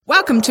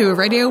Welcome to a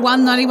Radio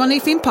 191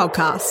 FM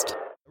podcast.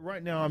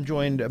 Right now I'm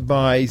joined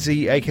by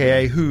Z,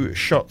 aka Who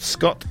Shot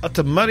Scott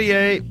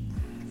Atamarie.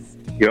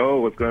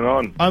 Yo, what's going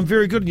on? I'm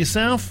very good, and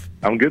yourself?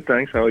 I'm good,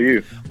 thanks. How are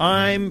you?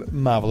 I'm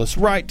marvellous.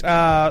 Right,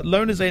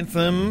 Loner's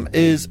Anthem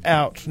is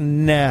out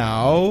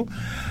now.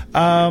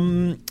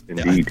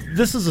 Indeed.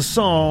 This is a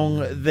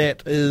song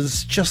that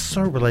is just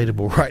so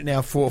relatable right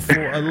now for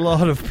a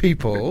lot of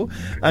people,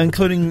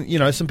 including,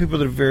 some people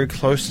that are very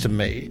close to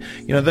me.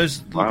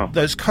 Those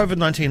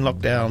COVID-19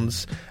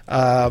 lockdowns,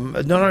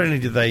 not only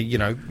did they,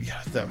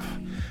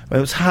 it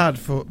was hard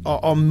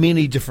on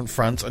many different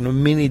fronts and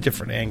on many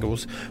different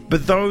angles,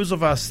 but those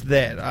of us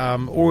that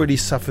already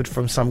suffered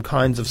from some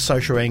kinds of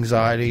social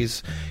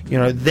anxieties,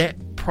 that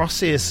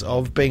process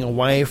of being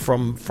away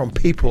from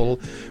people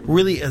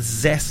really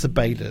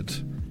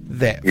exacerbated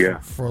that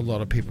for a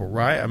lot of people,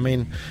 right? I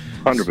mean,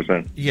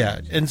 100%.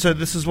 Yeah, and so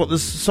this is what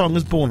this song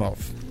is born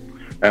of.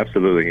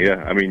 Absolutely,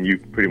 yeah. I mean, you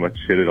pretty much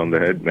hit it on the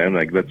head, man.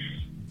 Like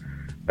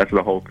that's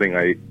the whole thing.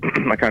 I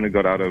kind of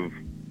got out of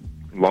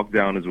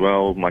lockdown as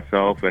well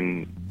myself,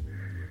 and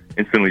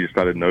instantly just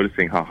started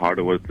noticing how hard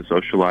it was to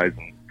socialize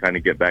and kind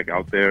of get back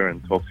out there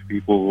and talk to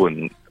people.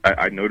 And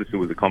I noticed it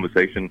was a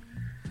conversation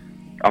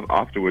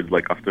afterwards,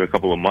 like after a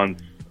couple of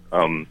months.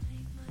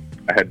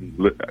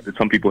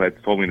 Some people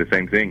had told me the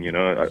same thing.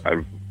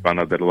 I found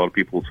out that a lot of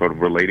people sort of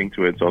relating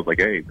to it. So I was like,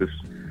 hey, this,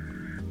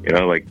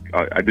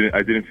 I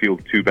didn't feel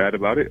too bad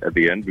about it at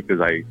the end, because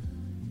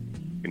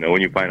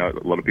when you find out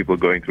a lot of people are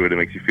going through it, it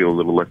makes you feel a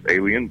little less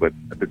alien. But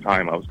at the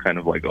time, I was kind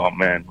of like, oh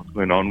man, what's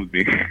going on with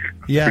me?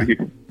 Yeah.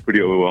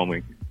 pretty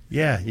overwhelming.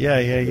 Yeah.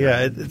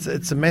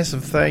 It's a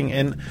massive thing,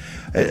 and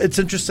it's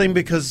interesting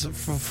because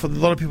for a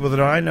lot of people that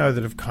I know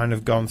that have kind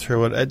of gone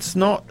through it, it's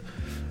not.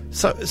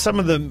 So some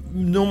of the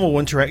normal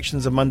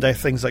interactions and Monday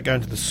things like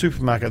going to the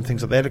supermarket and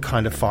things like that are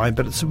kind of fine,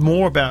 but it's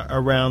more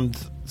around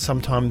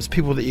sometimes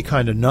people that you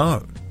kind of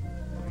know.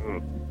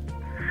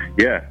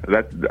 Yeah,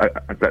 that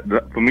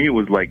for me, it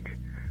was like,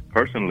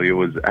 personally, it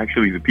was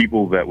actually the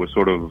people that were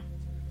sort of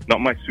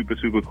not my super,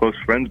 super close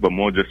friends, but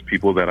more just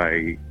people that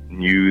I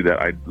knew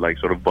that I'd like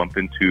sort of bump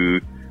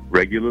into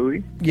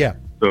regularly. Yeah.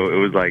 So it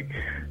was like,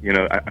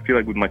 I feel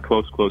like with my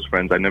close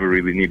friends, I never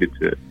really needed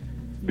to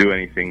do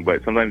anything.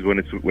 But sometimes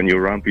when you're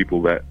around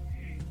people that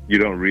you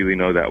don't really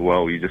know that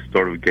well, you're just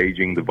sort of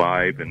gauging the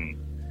vibe, and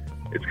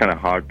it's kind of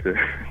hard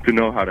to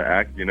know how to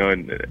act, and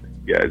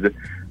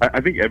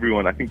I think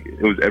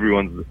it was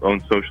everyone's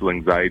own social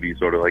anxiety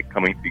sort of like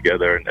coming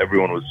together, and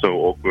everyone was so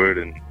awkward,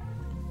 and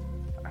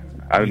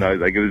I don't know,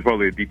 like it was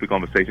probably a deeper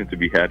conversation to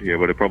be had here,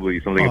 but it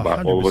probably something about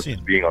 100%. All of us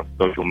just being on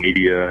social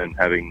media and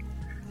having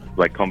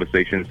like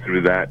conversations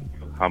through that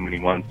for how many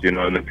months, and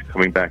then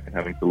coming back and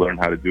having to learn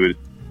how to do it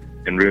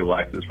in real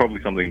life. There's probably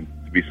something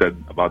to be said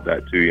about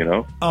that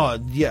too, Oh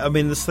yeah, I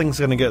mean, this thing's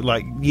going to get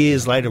like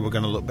years later. We're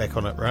going to look back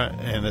on it, right?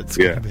 And it's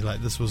going to be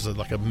like this was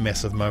like a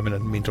massive moment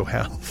in mental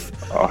health.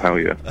 Oh hell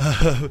yeah,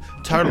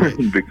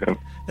 totally. Big time.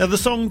 Now the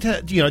song,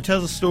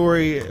 tells a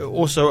story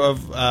also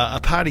of a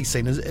party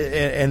scene,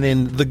 and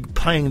then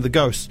playing the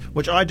ghost,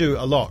 which I do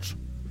a lot.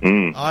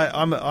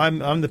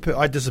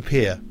 I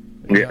disappear.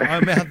 Yeah.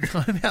 I'm out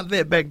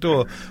that back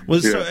door.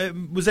 Was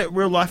that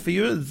real life for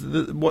you?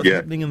 What's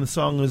happening in the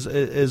song is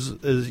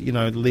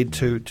led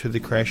to the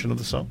creation of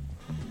the song?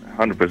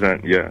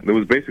 100%. Yeah, it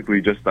was basically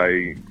just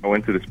I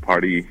went to this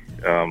party.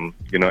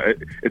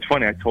 It's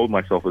funny. I told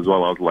myself as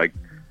well. I was like,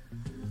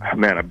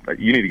 man,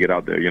 you need to get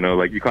out there.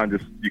 Like you can't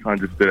just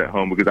sit at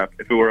home, because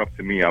if it were up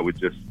to me, I would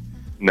just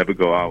never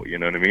go out. You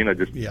know what I mean? I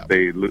just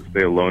stay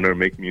a loner,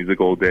 make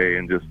music all day,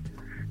 and just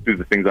do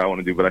the things I want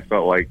to do. But I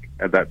felt like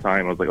at that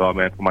time I was like, oh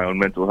man, for my own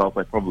mental health,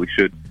 I probably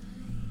should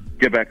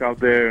get back out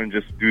there and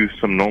just do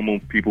some normal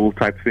people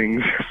type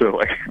things. So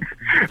like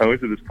I went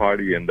to this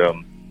party, and it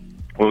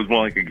was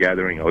more like a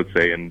gathering, I would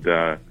say. And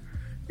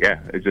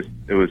it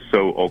was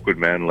so awkward,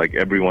 man. Like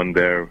everyone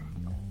there,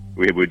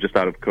 we were just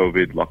out of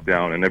COVID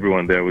lockdown, and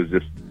everyone there was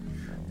just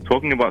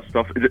talking about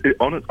stuff.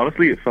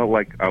 Honestly, it felt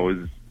like I was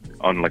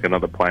on like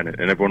another planet,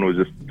 and everyone was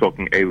just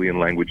talking alien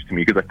language to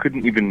me, because I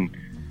couldn't even,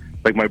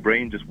 like, my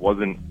brain just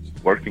wasn't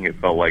working. It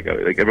felt like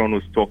everyone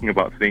was talking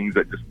about things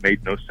that just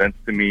made no sense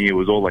to me. It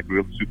was all like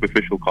real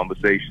superficial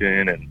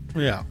conversation, and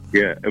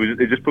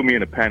it just put me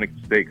in a panicked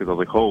state, because I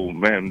was like, oh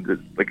man,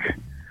 like,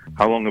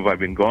 how long have I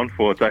been gone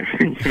for, type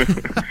thing,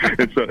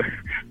 And so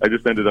I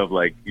just ended up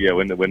like,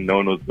 when no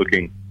one was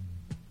looking,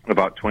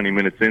 about 20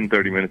 minutes in,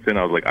 30 minutes in,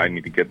 I was like, I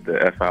need to get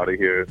the F out of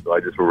here. So I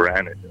just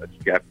ran it. I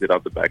just gapped it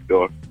out the back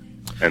door.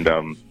 And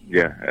and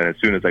as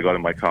soon as I got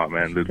in my car,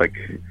 man, there's like,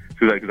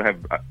 because I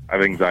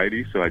have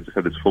anxiety, so I just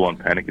had this full-on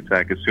panic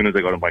attack. As soon as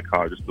I got in my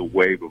car, just the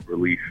wave of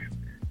relief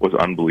was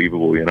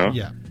unbelievable,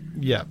 Yeah.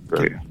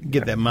 So,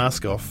 get that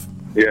mask off.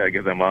 Yeah,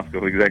 get that mask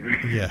off, exactly.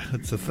 Yeah,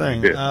 it's the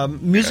thing.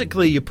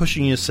 Musically, you're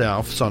pushing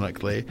yourself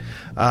sonically,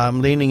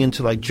 leaning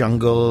into like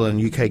jungle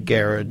and UK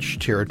garage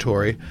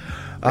territory,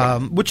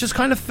 which is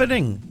kind of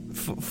fitting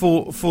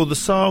for the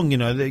song.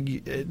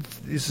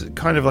 It's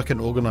kind of like an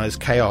organized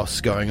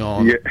chaos going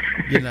on. Yeah.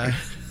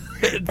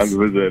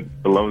 100%.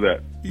 I love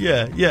that.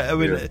 Yeah. I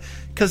mean,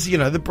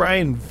 because the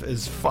brain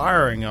is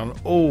firing on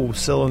all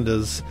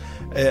cylinders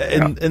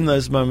in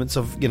those moments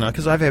of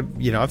because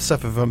I've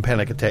suffered from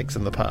panic attacks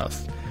in the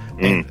past.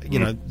 And,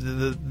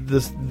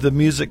 the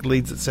music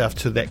leads itself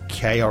to that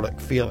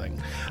chaotic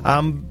feeling.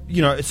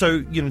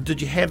 So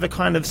did you have a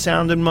kind of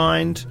sound in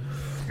mind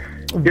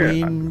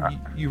when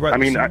you wrote? I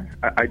mean,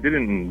 I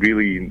didn't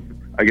really.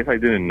 I guess I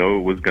didn't know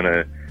it was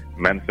gonna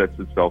manifest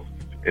itself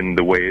in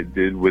the way it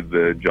did with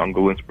the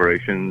jungle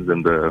inspirations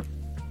and the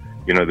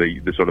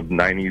sort of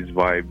 90s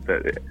vibe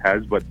that it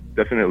has. But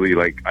definitely,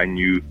 I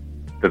knew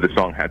that the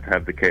song had to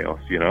have the chaos.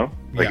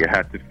 It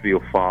had to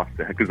feel fast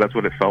because that's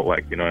what it felt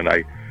like.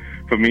 And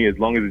for me, as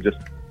long as it just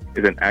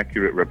is an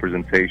accurate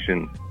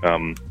representation,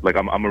 I'm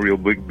a real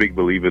big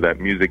believer that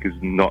music is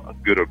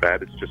not good or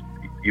bad. It's just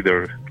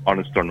either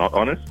honest or not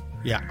honest.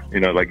 Yeah.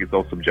 It's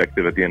all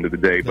subjective at the end of the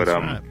day. That's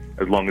right.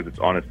 As long as it's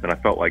honest, and I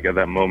felt like at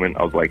that moment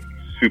I was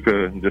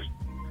super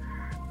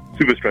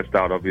stressed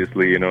out.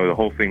 Obviously, the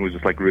whole thing was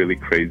just really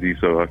crazy.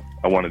 So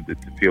I wanted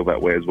it to feel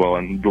that way as well.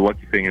 And the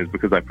lucky thing is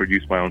because I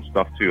produce my own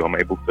stuff too, I'm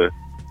able to,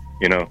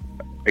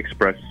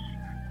 express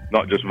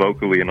not just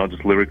vocally and not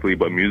just lyrically,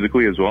 but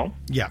musically as well.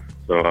 Yeah.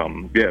 So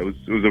it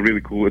was a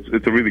really cool.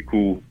 It's a really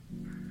cool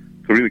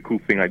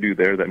thing I do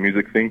there, that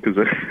music thing, because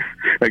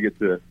I get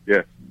to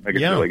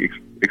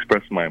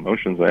express my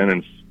emotions,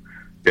 and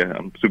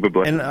I'm super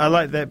blessed. And I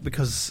like that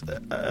because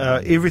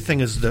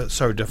everything is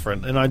so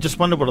different, and I just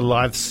wonder what a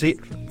live set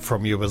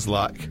from you was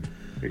like.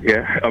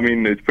 Yeah, I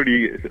mean, it's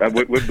pretty.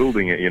 We're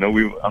building it,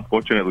 We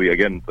unfortunately,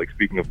 again,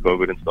 speaking of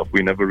COVID and stuff,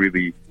 we never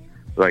really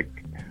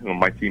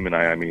my team and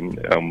I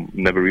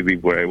never really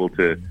were able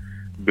to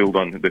build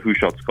on the Who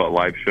Shot Scott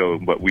live show,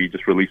 but we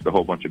just released a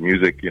whole bunch of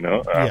music,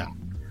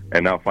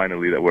 And now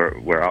finally that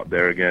we're out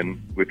there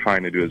again, we're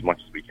trying to do as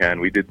much as we can.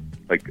 We did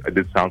I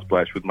did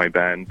Soundsplash with my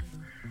band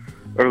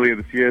earlier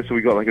this year, so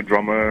we got a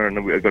drummer and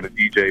I got a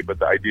DJ. But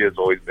the idea has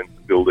always been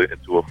to build it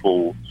into a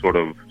full sort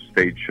of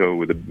stage show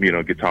with a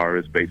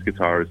guitarist, bass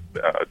guitarist,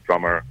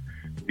 drummer,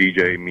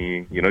 DJ,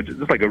 me.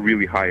 Just a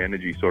really high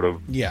energy sort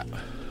of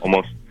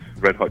almost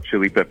Red Hot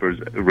Chili Peppers,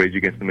 Rage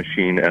Against the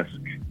Machine-esque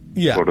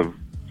sort of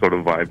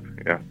vibe.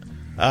 Yeah.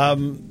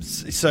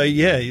 So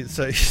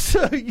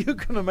you're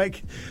going to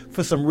make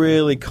for some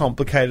really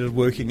complicated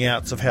working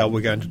outs of how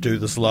we're going to do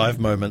this live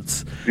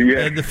moments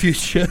in the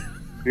future.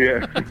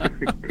 Yeah.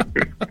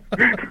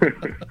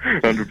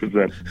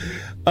 100%.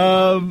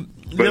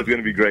 But it's going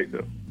to be great,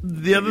 though.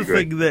 The other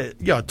thing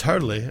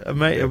totally.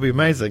 It'll be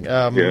amazing.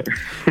 Now,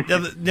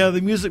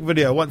 the music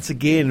video, once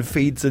again,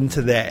 feeds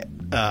into that,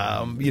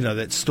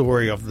 that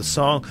story of the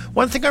song.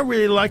 One thing I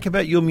really like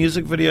about your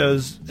music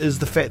videos is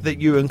the fact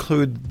that you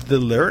include the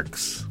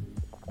lyrics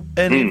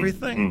and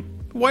everything.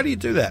 Why do you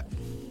do that?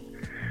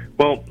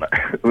 Well,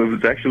 it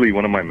was actually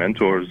one of my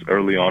mentors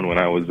early on when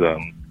I was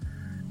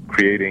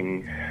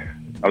creating...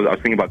 I was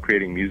thinking about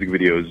creating music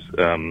videos,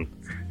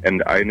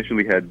 and I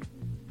initially had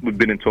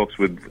been in talks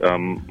with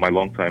my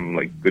longtime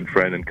good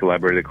friend and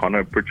collaborator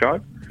Connor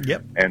Pritchard.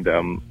 Yep.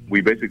 And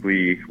we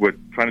basically were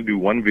trying to do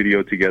one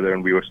video together,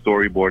 and we were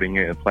storyboarding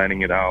it and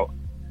planning it out.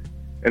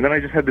 And then I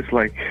just had this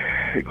a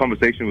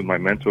conversation with my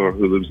mentor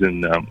who lives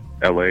in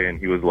LA, and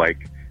he was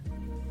like,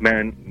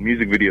 "Man,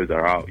 music videos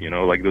are out.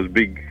 Those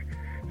big,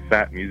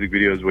 fat music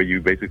videos where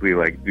you basically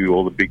do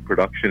all the big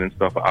production and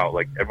stuff out.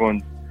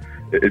 Everyone,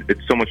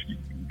 it's so much."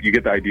 You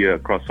get the idea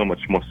across so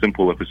much more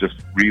simple if it's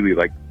just really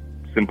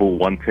simple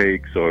one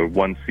takes or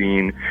one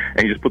scene,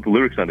 and you just put the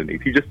lyrics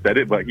underneath. He just said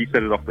it, but he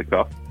said it off the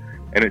cuff,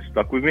 and it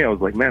stuck with me. I was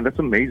like, man, that's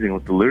amazing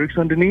with the lyrics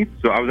underneath.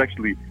 So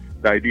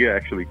the idea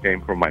actually came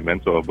from my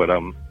mentor, but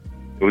it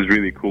was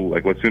really cool.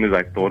 As soon as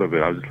I thought of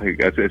it, I was just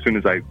as soon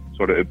as I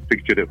sort of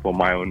pictured it for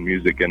my own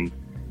music, and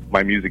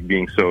my music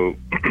being so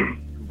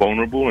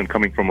vulnerable and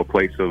coming from a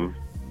place of,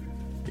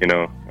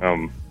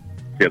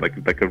 it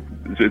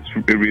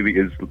really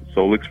is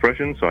soul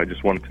expression. So I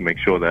just wanted to make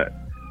sure that,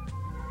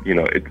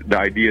 the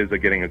ideas are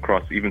getting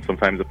across, even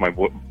sometimes if my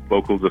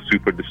vocals are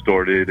super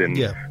distorted and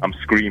I'm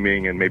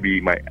screaming, and maybe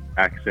my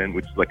accent,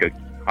 which is a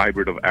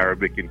hybrid of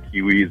Arabic and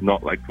Kiwi, is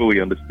not fully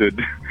understood.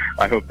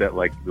 I hope that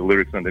the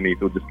lyrics underneath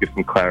will just give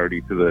some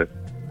clarity to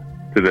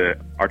the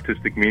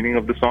artistic meaning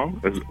of the song,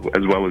 as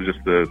well as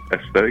just the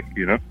aesthetic,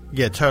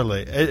 Yeah,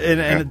 totally. And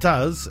it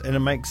does, and it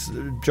makes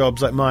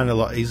jobs like mine a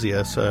lot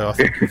easier, so I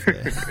thank you for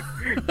that.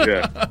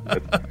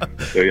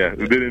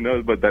 We didn't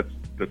know, but that's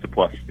a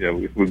plus. Yeah,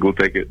 we'll go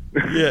take it.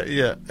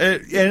 Yeah.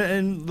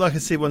 And like I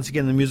said, once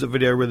again, the music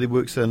video really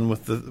works in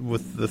with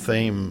the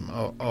theme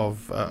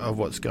of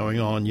what's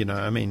going on,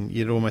 I mean,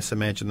 you'd almost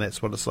imagine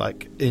that's what it's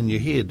like in your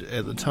head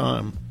at the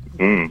time.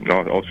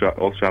 I'll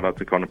shout out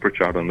to Connor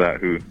Pritchard on that,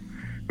 who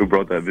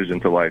brought that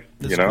vision to life.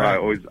 That's great. I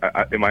always,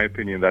 in my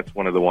opinion, that's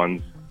one of the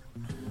ones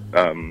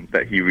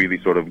that he really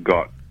sort of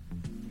got,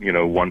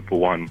 one for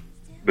one,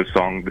 the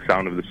sound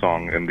of the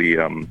song, and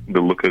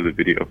the look of the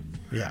video.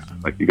 Yeah,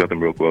 you got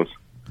them real close.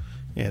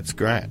 Yeah, it's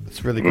great.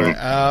 It's really great.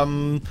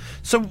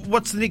 So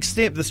what's the next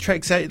step? This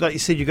track's out, like you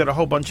said, you've got a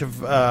whole bunch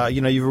of,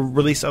 you've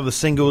released other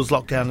singles.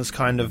 Lockdown has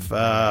kind of,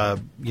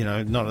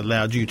 not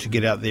allowed you to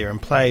get out there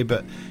and play,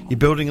 but you're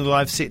building a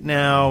live set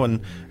now,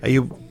 and are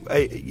you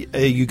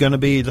going to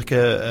be like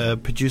a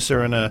producer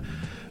and a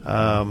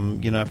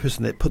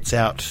person that puts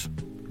out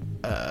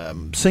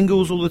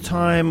singles all the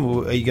time,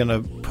 or are you going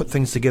to put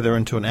things together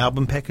into an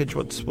album package?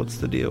 What's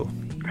the deal?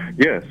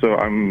 Yeah, so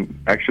I'm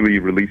actually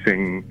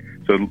releasing...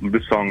 So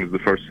this song is the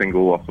first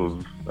single off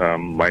of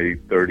my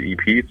third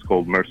EP. It's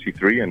called Mercy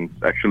 3, and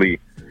it's actually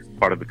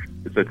part of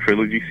it's a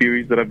trilogy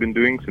series that I've been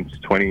doing since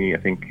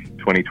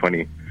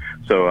 2020.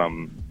 So,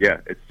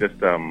 it's just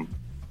a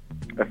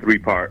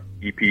 3-part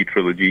EP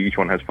trilogy. Each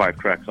one has 5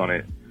 tracks on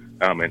it,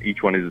 and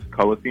each one is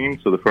color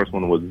themed. So the first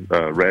one was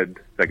red,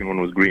 second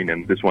one was green,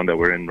 and this one that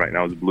we're in right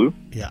now is blue.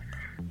 Yeah.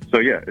 So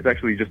yeah, it's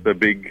actually just a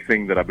big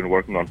thing that I've been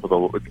working on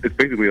for it's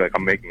basically like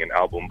I'm making an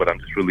album, but I'm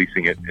just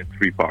releasing it in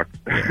 3 parts.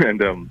 Yeah.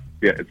 And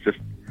it's just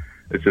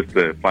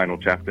the final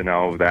chapter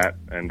now of that.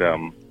 And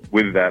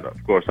with that,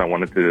 of course, I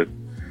wanted to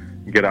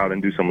get out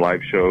and do some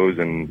live shows,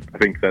 and I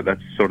think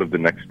that's sort of the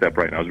next step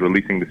right now, is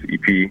releasing this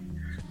EP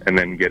and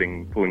then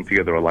pulling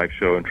together a live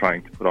show and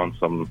trying to put on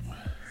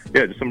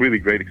just some really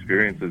great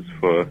experiences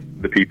for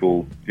the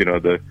people,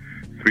 the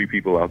 3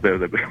 people out there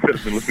that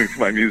have been listening to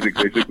my music,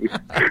 basically.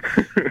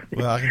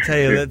 Well, I can tell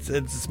you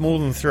it's more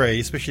than 3,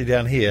 especially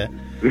down here.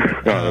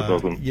 That's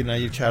awesome.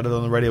 You've charted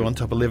on the Radio 1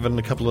 Top 11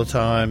 a couple of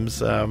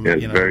times.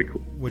 It's very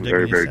cool. We're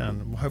digging your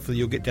sound. Hopefully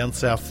you'll get down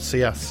south to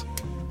see us.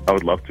 I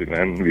would love to,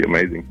 man. It'd be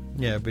amazing.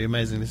 Yeah, it'd be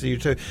amazing to see you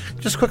too.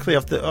 Just quickly,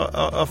 off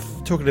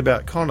talking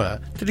about Connor,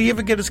 did he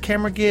ever get his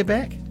camera gear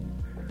back?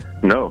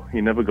 No,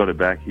 he never got it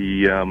back.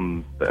 He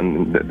and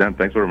Dan,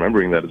 thanks for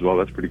remembering that as well.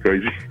 That's pretty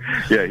crazy.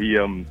 Yeah,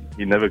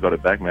 he never got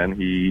it back, man.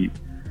 He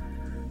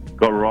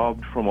got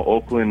robbed from an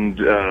Auckland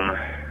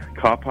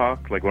car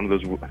park, like one of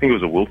those. I think it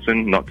was a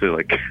Wilson. Not to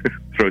like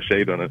throw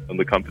shade on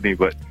the company,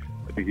 but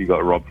I think he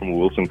got robbed from a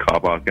Wilson car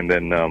park, and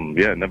then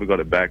never got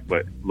it back.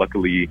 But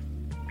luckily,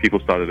 people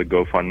started a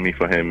GoFundMe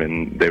for him,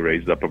 and they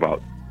raised up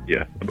about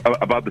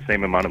the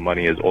same amount of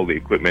money as all the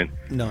equipment.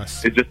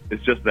 Nice. It's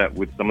just that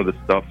with some of the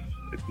stuff,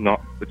 it's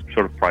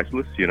sort of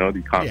priceless, you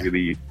can't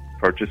really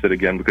purchase it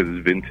again because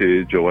it's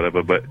vintage or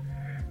whatever, but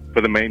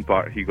for the main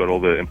part, he got all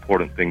the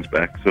important things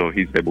back, so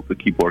he's able to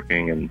keep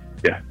working, and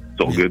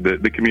it's all good.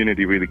 The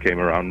community really came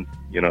around,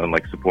 and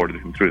like supported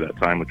him through that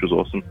time, which was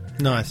awesome.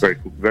 Nice.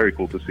 Very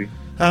cool to see.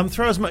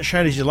 Throw as much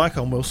shade as you like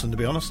on Wilson, to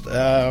be honest. This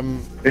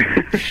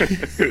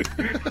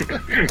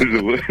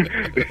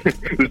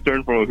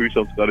turned from a Who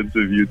Shall Start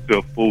interview to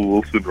a full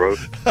Wilson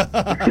roast.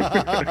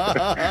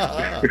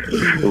 I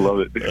love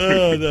it.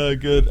 Oh, no,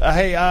 good.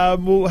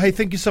 Hey,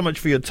 thank you so much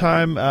for your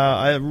time.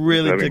 I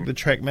really dig the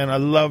track, man. I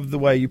love the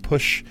way you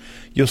push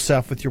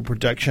yourself with your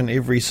production.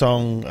 Every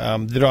song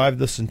that I've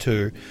listened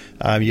to,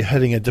 you're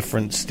hitting a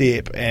different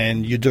step,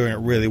 and you're doing it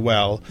really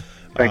well.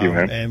 Thank you,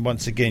 man. And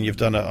once again, you've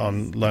done it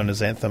on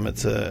Loner's Anthem.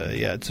 It's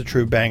a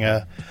true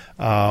banger.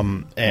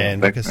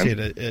 And like I said,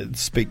 it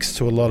speaks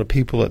to a lot of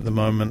people at the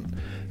moment.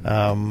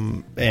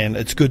 And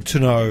it's good to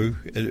know,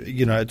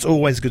 it's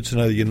always good to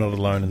know that you're not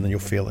alone in your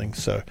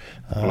feelings. So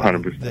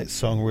 100%. That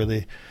song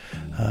really,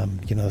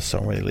 the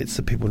song really lets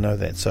the people know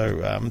that.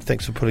 So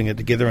thanks for putting it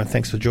together, and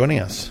thanks for joining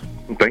us.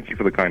 Thank you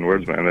for the kind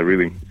words, man.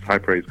 It's high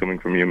praise coming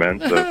from you, man.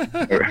 So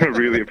I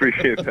really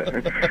appreciate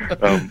that.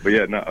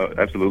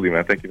 Absolutely,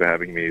 man. Thank you for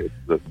having me.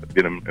 It's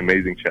been an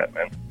amazing chat,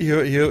 man.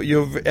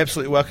 You're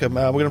absolutely welcome.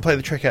 We're going to play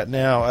the track out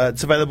now.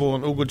 It's available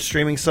on all good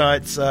streaming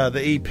sites. The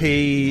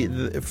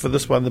EP for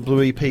this one, the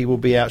Blue EP, will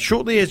be out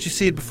shortly, as you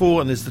said before,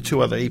 and there's the 2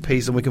 other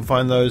EPs, and we can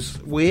find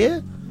those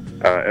where?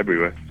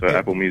 Everywhere. So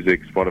Apple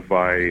Music,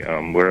 Spotify,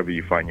 wherever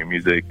you find your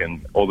music,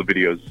 and all the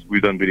videos.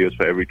 We've done videos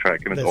for every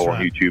track, and it's all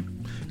on YouTube.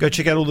 Go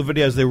check out all the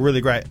videos. They're really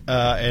great.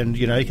 And,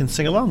 you can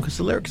sing along because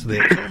the lyrics are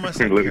there. It's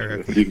almost like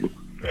karaoke.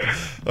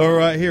 All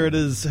right, here it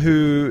is.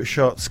 Who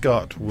Shot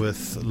Scott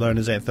with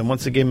Loner's Anthem.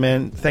 Once again,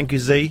 man, thank you,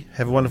 Z.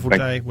 Have a wonderful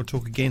day. We'll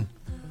talk again.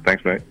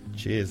 Thanks, mate.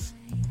 Cheers.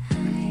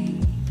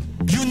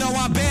 You know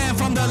I'm banned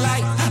from the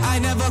light. I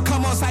never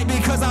come on sight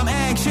because I'm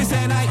anxious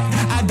at night.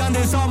 I've done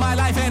this all my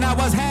life and I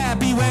was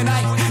happy when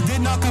I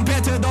did not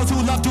compare to those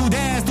who love to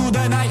dance through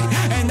the night.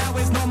 And now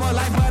it's normal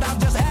life, but I'm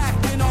just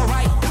acting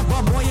alright.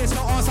 But boy, it's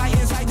no on sight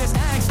inside this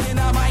angst in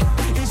a mic.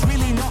 It's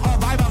really not a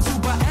vibe, I'm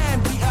super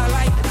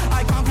anti-alike.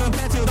 I can't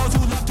compare to those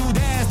who love to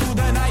dance through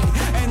the night.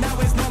 And now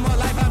it's normal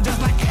life, I'm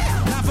just like,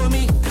 not for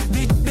me.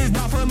 This is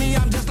not for me,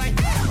 I'm just like,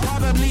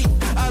 probably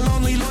a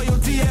lonely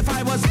loyalty if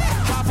I was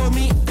half of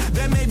me.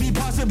 Then maybe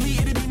possibly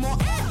it'd be more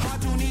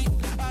hard to need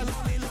a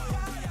lonely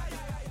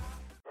loyalty.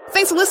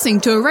 Thanks for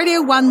listening to a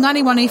Radio 1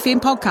 91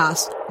 FM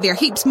podcast. There are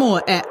heaps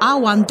more at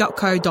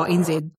r1.co.nz.